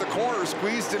coming off the corner,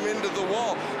 squeezed him into the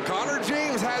wall. Connor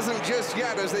James hasn't just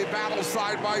yet as they battle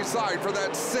side by side for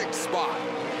that 6th spot.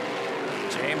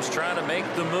 James trying to make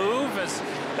the move as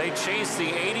they chase the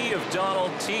 80 of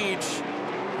Donald Teach.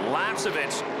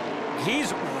 Lapsevich,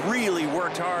 he's really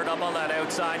worked hard up on that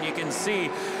outside. And you can see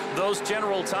those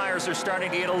General tires are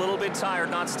starting to get a little bit tired,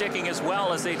 not sticking as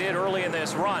well as they did early in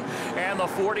this run. And the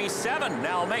 47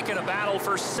 now making a battle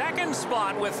for 2nd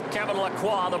spot with Kevin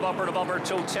Lacroix, the bumper-to-bumper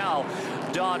Total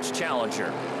Dodge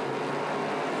Challenger.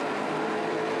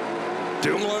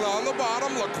 Dumoulin on the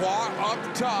bottom, Lacroix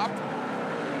up top.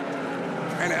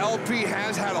 And LP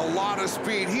has had a lot of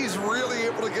speed. He's really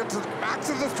able to get back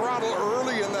to the throttle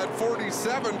early in that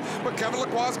 47, but Kevin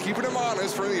Lacroix is keeping him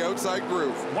honest from the outside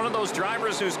groove. One of those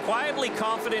drivers who's quietly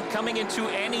confident coming into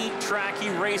any track he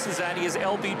races at. He is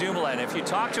LP Dumoulin. If you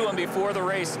talk to him before the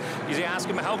race, you ask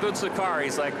him how good's the car,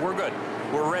 he's like, we're good,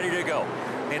 we're ready to go.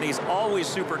 And he's always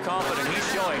super confident.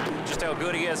 He's showing just how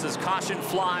good he is as caution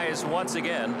flies once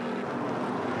again.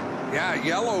 Yeah,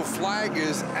 yellow flag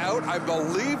is out. I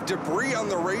believe debris on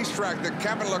the racetrack that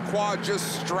Kevin Lacroix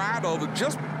just straddled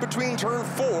just between turn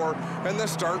 4 and the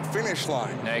start-finish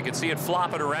line. Now you can see it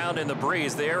flopping around in the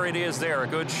breeze. There it is there, a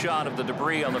good shot of the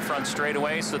debris on the front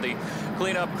straightaway. So the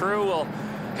cleanup crew will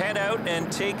head out and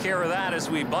take care of that as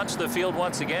we bunch the field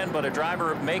once again, but a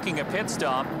driver making a pit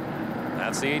stop.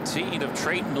 That's the 18 of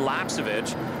Trayton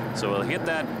Lapsevich. So we'll hit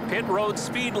that pit road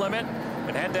speed limit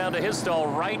and head down to his stall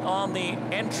right on the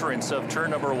entrance of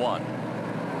turn number 1.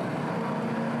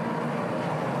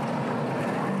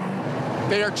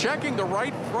 They are checking the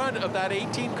right front of that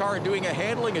 18 car and doing a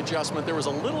handling adjustment. There was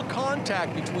a little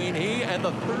contact between he and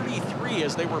the 33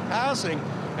 as they were passing,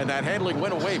 and that handling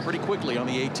went away pretty quickly on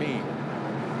the 18.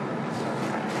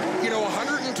 You know,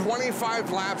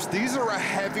 125 laps, these are a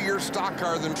heavier stock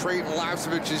car than Trayton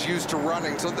Lapsevich is used to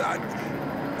running, so that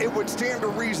it would stand to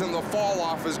reason the fall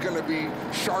off is going to be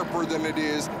sharper than it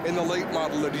is in the late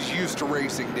model that he's used to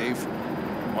racing, Dave.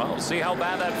 Well, we'll see how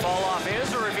bad that fall off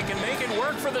is, or if he can make it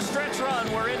work for the stretch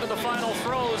run. We're into the final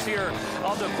throws here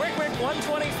of the QuickWick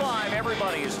 125.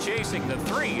 Everybody is chasing the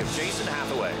 3 of Jason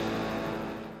Hathaway.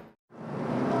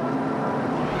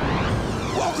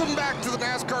 Welcome back to the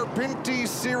NASCAR Pinty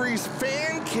Series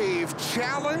Fan Cave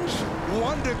Challenge.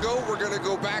 1 to go. We're going to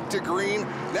go back to green.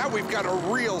 Now we've got a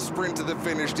real sprint to the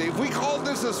finish, Dave. We called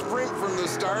this a sprint from the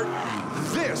start.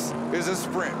 This is a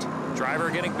sprint. Driver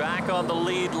getting back on the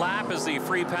lead lap as the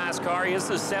free pass car is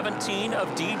the 17 of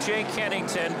DJ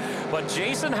Kennington. But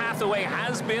Jason Hathaway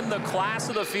has been the class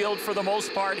of the field for the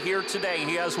most part here today.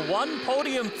 He has 1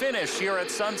 podium finish here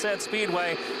at Sunset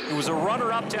Speedway. He was a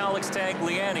runner-up to Alex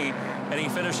Tagliani, and he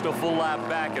finished a full lap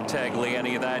back of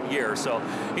Tagliani that year. So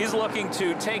he's looking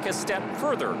to take a step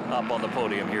further up on the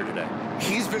podium here today.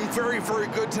 He's been very, very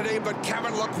good today, but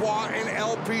Kevin Lacroix and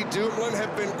LP Dumoulin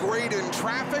have been great in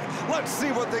traffic. Let's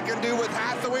see what they can do with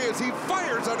Hathaway as he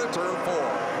fires out of turn 4.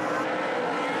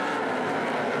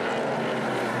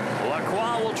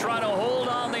 Lacroix will try to hold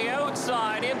on the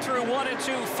outside in through 1 and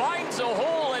 2, finds a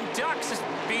hole and ducks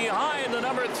behind the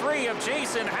number 3 of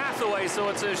Jason Hathaway. So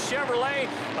it's a Chevrolet,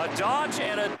 a Dodge,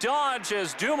 and a Dodge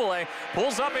as Dumoulin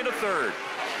pulls up into 3rd.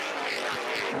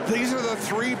 These are the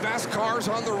 3 best cars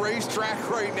on the racetrack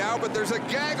right now, but there's a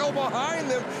gaggle behind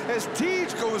them as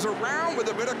Teach goes around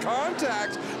with a bit of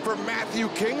contact from Matthew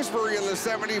Kingsbury in the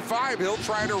 75. He'll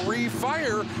try to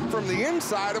refire from the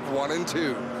inside of 1 and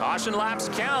 2. Caution laps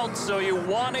count, so you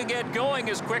want to get going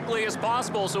as quickly as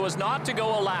possible so as not to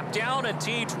go a lap down, and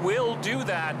Teach will do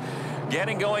that.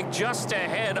 Getting going just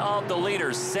ahead of the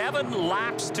leaders. 7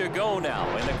 laps to go now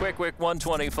in the QuickWick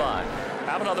 125.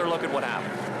 Have another look at what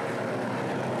happened.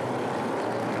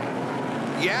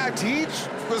 Yeah, Teach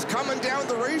was coming down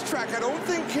the racetrack. I don't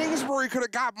think Kingsbury could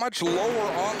have got much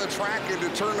lower on the track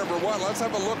into turn number 1. Let's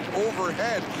have a look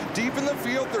overhead. Deep in the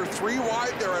field, they're 3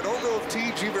 wide there. I don't know if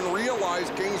Teach even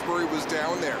realized Kingsbury was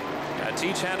down there.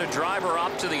 Teach had a driver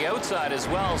up to the outside as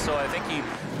well, so I think he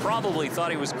probably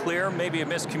thought he was clear. Maybe a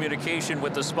miscommunication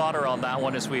with the spotter on that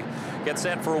one as we get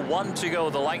set for 1 to go.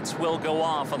 The lights will go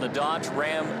off on the Dodge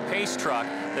Ram Pace truck,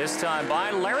 this time by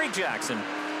Larry Jackson,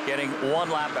 getting 1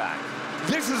 lap back.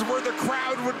 This is where the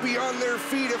crowd would be on their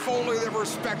feet if only there were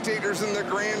spectators in the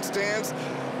grandstands.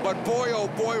 But boy, oh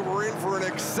boy, we're in for an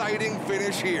exciting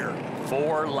finish here.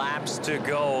 4 laps to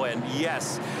go, and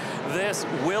yes, this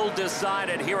will decide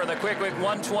it here in the QuickWick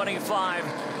 125.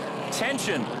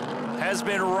 Tension has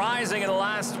been rising in the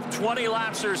last 20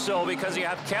 laps or so because you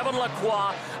have Kevin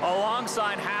Lacroix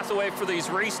alongside Hathaway for these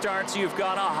restarts. You've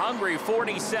got a hungry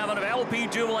 47 of LP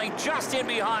Dumoulin just in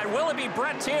behind. Will it be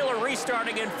Brett Taylor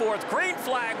restarting in 4th? Green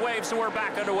flag waves, so we're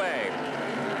back underway.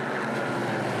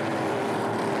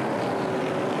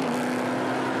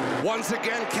 Once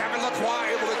again, Kevin Lacroix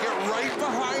able to get right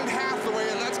behind Hathaway,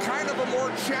 and that's kind of a more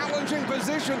challenging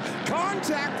position.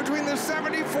 Contact between the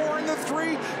 74 and the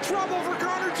 3. Trouble for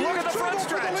Connor James. Look at the front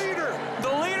stretch. The leader.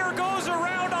 The leader goes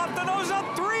around off the nose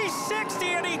up 360,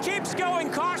 and he keeps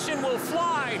going. Caution will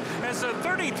fly as the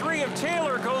 33 of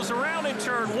Taylor goes around in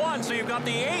turn 1. So you've got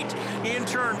the 8 in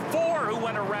turn 4 who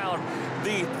went around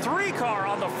the 3 car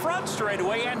on the front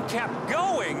straightaway and kept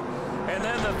going. And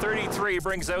then the 33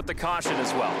 brings out the caution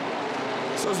as well.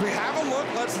 So as we have a look,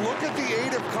 let's look at the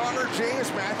 8 of Connor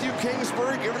James. Matthew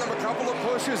Kingsbury giving him a couple of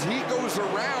pushes. He goes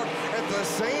around. At the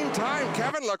same time,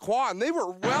 Kevin Lacroix, and they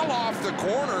were well off the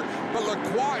corner, but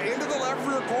Lacroix into the left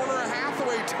rear corner.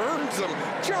 Hathaway turns him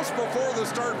just before the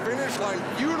start-finish line.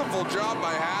 Beautiful job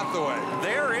by Hathaway.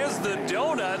 There is the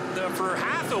donut for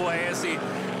Hathaway as he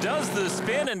does the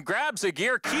spin and grabs the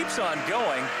gear, keeps on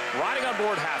going, riding on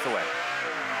board Hathaway.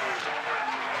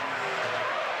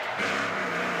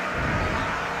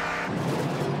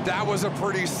 That was a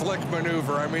pretty slick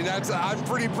maneuver. I mean, I'm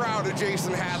pretty proud of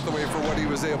Jason Hathaway for what he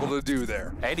was able to do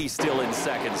there. And he's still in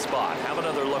 2nd spot. Have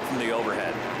another look from the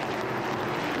overhead.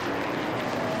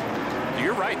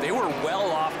 You're right, they were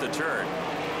well off the turn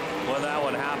when that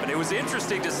one happened. It was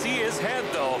interesting to see his head,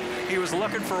 though. He was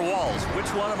looking for walls.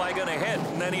 Which one am I going to hit?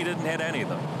 And then he didn't hit any of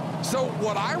them. So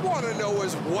what I want to know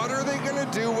is, what are they going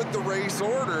to do with the race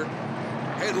order?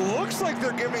 It looks like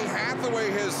they're giving Hathaway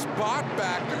his spot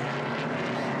back.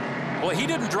 Well, he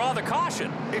didn't draw the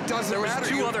caution. It doesn't matter.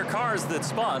 There was 2 other cars that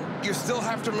spun. You still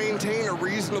have to maintain a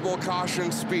reasonable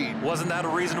caution speed. Wasn't that a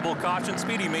reasonable caution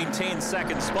speed? He maintained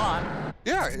 2nd spot.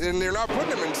 Yeah, and they're not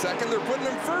putting him in 2nd, they're putting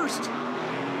him 1st.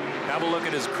 Have a look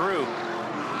at his crew.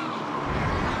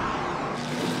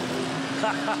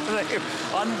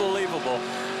 Unbelievable.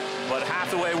 But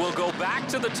Hathaway will go back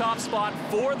to the top spot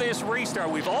for this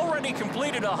restart. We've already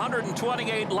completed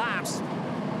 128 laps.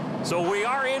 So we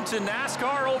are into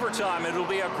NASCAR overtime. It'll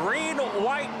be a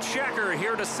green-white checker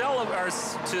here to settle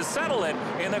it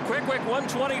in the QuickWick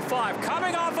 125.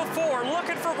 Coming off of 4,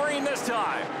 looking for green this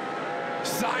time.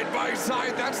 Side by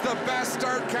side, that's the best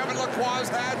start Kevin Lacroix's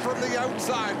had from the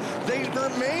outside. They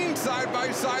remain side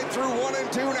by side through 1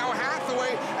 and 2. Now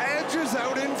Hathaway edges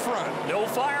out in front. No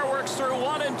fireworks through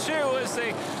 1 and 2 as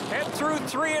they head through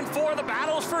 3 and 4. The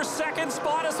battles for 2nd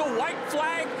spot as the white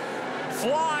flag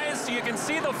flies. You can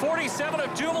see the 47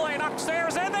 of Dumoulin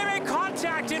upstairs, and they make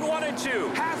contact in 1 and 2.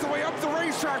 Hathaway up the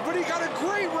racetrack, but he got a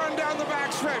great run down the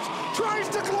backstretch. Tries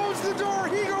to close the door,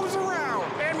 he goes around.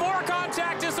 And more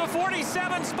contact as the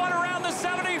 47 spun around the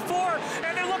 74,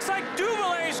 and it looks like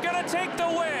Dumoulin's gonna take the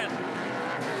win.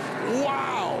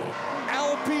 Wow.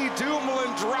 LP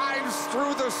Dumoulin drives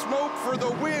through the smoke for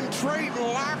the win. Trayton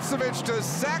Lapcevich to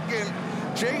 2nd.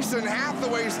 Jason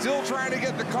Hathaway still trying to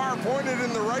get the car pointed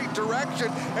in the right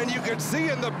direction, and you can see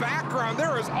in the background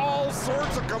there is all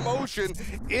sorts of commotion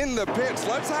in the pits.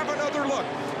 Let's have another look.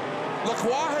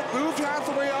 Lacroix had moved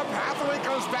Hathaway up. Hathaway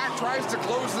comes back, tries to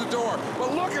close the door.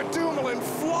 But look at Dumoulin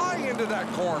fly into that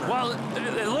corner. Well,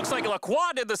 it looks like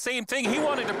Lacroix did the same thing. He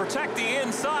wanted to protect the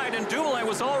inside, and Dumoulin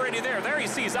was already there. There he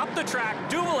sees up the track.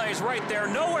 Dumoulin's right there,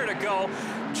 nowhere to go.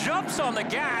 Jumps on the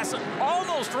gas,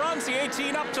 almost runs the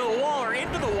 18 up to the wall or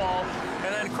into the wall,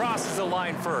 and then crosses the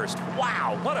line first.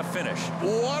 Wow, what a finish.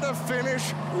 What a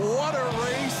finish, what a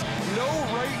race. No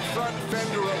right front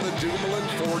fender on the Dumoulin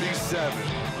 47.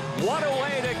 What a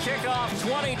way to kick off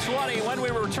 2020. When we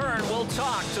return, we'll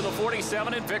talk to the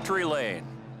 47 in victory lane.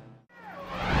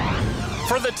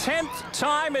 For the 10th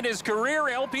time in his career,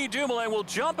 LP Dumoulin will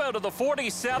jump out of the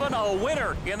 47, a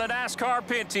winner in the NASCAR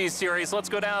Pinty Series. Let's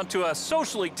go down to a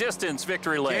socially distanced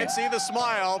victory lane. Can't see the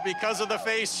smile because of the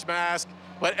face mask,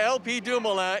 but LP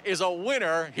Dumoulin is a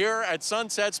winner here at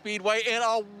Sunset Speedway in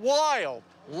a wild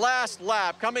last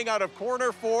lap. Coming out of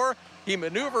corner 4, he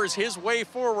maneuvers his way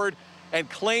forward and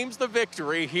claims the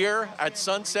victory here at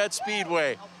Sunset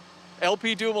Speedway.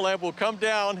 LP Dumoulin will come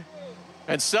down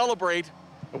and celebrate.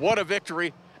 What a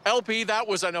victory. LP, that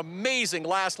was an amazing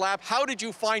last lap. How did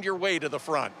you find your way to the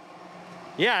front?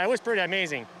 Yeah, it was pretty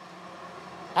amazing.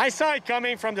 I saw it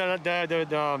coming from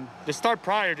the start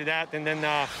prior to that, and then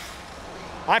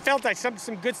I felt like some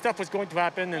good stuff was going to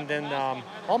happen, and then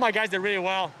all my guys did really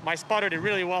well. My spotter did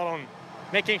really well on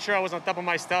making sure I was on top of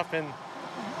my stuff, and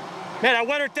man, that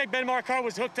WeatherTech Benmar car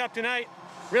was hooked up tonight.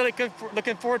 Really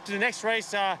looking forward to the next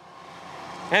race.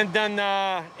 And then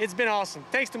it's been awesome.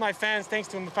 Thanks to my fans, thanks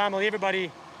to my family, everybody,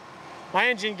 my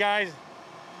engine guys.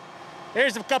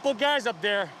 There's a couple guys up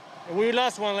there. We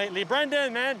lost one lately.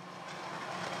 Brendan, man,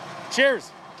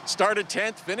 cheers. Started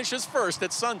 10th, finishes first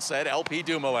at Sunset, LP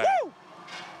Dumoulin. Woo!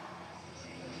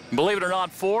 Believe it or not,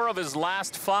 4 of his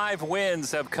last 5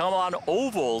 wins have come on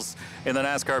ovals in the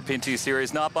NASCAR Pinty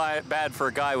Series. Not bad for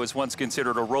a guy who was once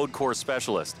considered a road course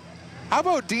specialist. How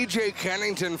about DJ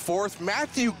Kennington 4th?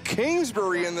 Matthew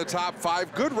Kingsbury in the top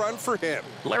 5. Good run for him.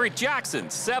 Larry Jackson,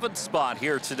 7th spot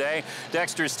here today.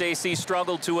 Dexter Stacy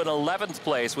struggled to an 11th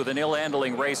place with an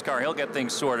ill-handling race car. He'll get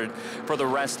things sorted for the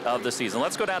rest of the season.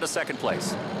 Let's go down to 2nd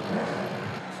place.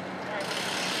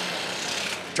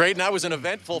 Drayton, that was an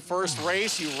eventful first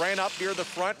race. You ran up near the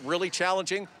front, really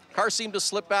challenging. Car seemed to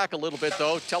slip back a little bit,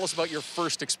 though. Tell us about your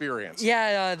first experience.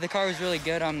 Yeah, the car was really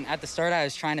good. At the start, I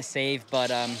was trying to save, but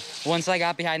once I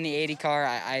got behind the 80 car,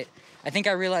 I think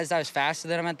I realized I was faster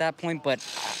than him at that point, but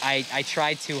I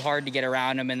tried too hard to get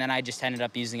around him, and then I just ended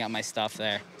up using up my stuff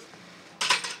there.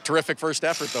 Terrific first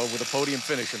effort, though, with a podium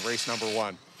finish in race number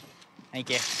 1.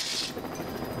 Thank you.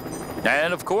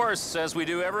 And of course, as we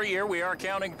do every year, we are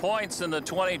counting points in the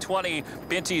 2020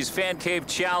 Pinty's Fan Cave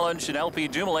Challenge. And LP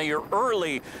Dumoulin, your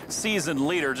early season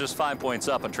leader, just 5 points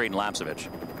up on Trayton Lapcevich.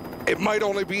 It might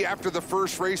only be after the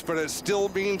first race, but it still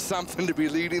means something to be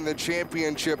leading the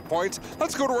championship points.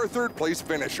 Let's go to our 3rd place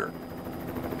finisher.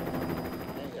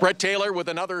 Brett Taylor with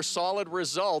another solid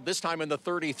result, this time in the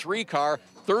 33 car.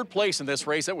 3rd place in this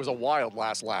race. That was a wild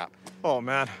last lap. Oh,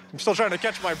 man. I'm still trying to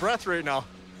catch my breath right now.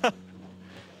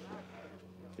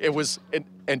 It was,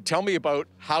 and tell me about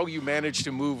how you managed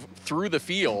to move through the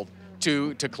field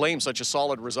to claim such a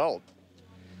solid result.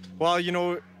 Well, you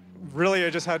know, really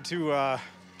I just had to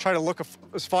try to look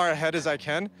as far ahead as I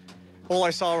can. All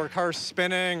I saw were cars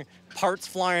spinning, parts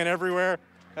flying everywhere,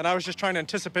 and I was just trying to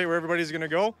anticipate where everybody's gonna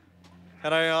go.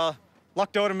 And I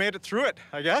lucked out and made it through it,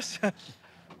 I guess.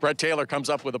 Brett Taylor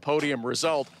comes up with a podium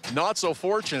result. Not so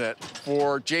fortunate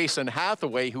for Jason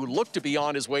Hathaway, who looked to be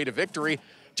on his way to victory.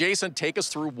 Jason, take us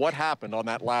through what happened on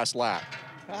that last lap.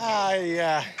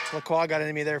 LaCroix got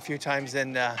into me there a few times,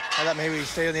 and I thought maybe he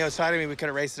stayed on the outside of me. We could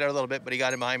have raced it out a little bit, but he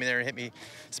got in behind me there and hit me.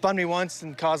 Spun me once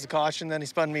and caused a caution. Then he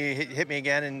spun me, hit me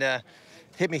again, and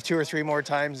hit me 2 or 3 more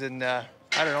times. And I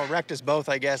don't know, wrecked us both,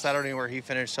 I guess. I don't know where he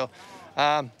finished. So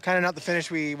kind of not the finish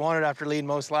we wanted after leading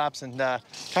most laps, and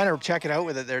kind of check it out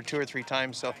with it there 2 or 3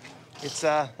 times. So it's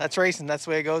that's racing. That's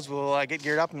the way it goes. We'll get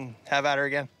geared up and have at her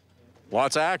again.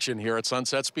 Lots of action here at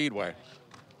Sunset Speedway.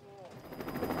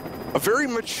 A very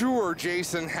mature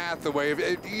Jason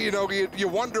Hathaway. You know, you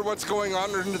wonder what's going on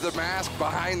under the mask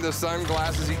behind the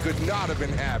sunglasses. He could not have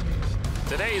been happy.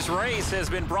 Today's race has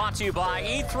been brought to you by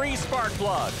E3 Spark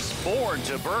Plugs, born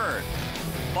to burn.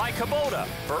 By Kubota,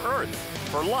 for Earth,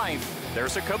 for life,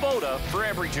 there's a Kubota for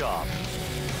every job.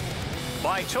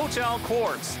 By Total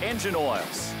Quartz Engine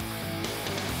Oils.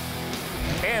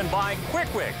 And by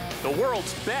QuickWick, the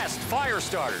world's best fire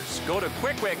starters. Go to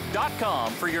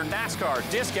QuickWick.com for your NASCAR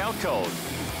discount code.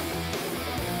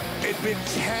 It's been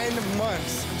 10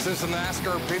 months since the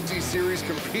NASCAR Pinty Series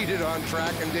competed on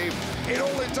track, and Dave, it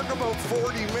only took about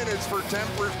 40 minutes for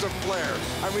tempers to flare.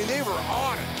 I mean, they were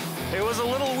on it. It was a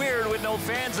little weird with no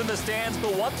fans in the stands,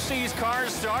 but once these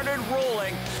cars started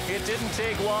rolling, it didn't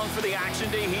take long for the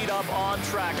action to heat up on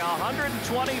track.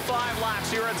 125 laps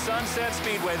here at Sunset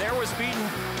Speedway. There was beating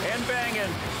and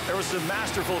banging. There was some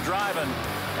masterful driving,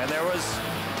 and there was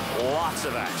lots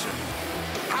of action.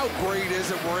 How great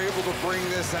is it we're able to bring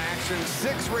this action?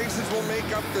 6 races will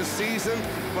make up the season,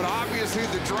 but obviously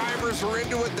the drivers are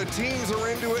into it, the teams are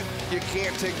into it. You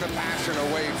can't take the passion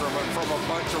away from a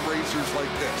bunch of racers like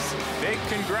this. Big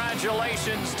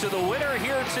congratulations to the winner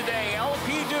here today,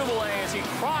 LP Dumoulin, as he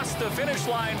crossed the finish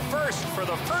line first for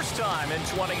the first time in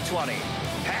 2020.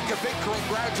 Heck, a big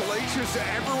congratulations to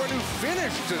everyone who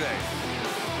finished today.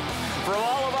 From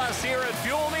all of us here at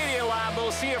Fuel Media Lab,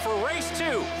 we'll see you for race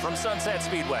 2 from Sunset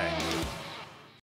Speedway.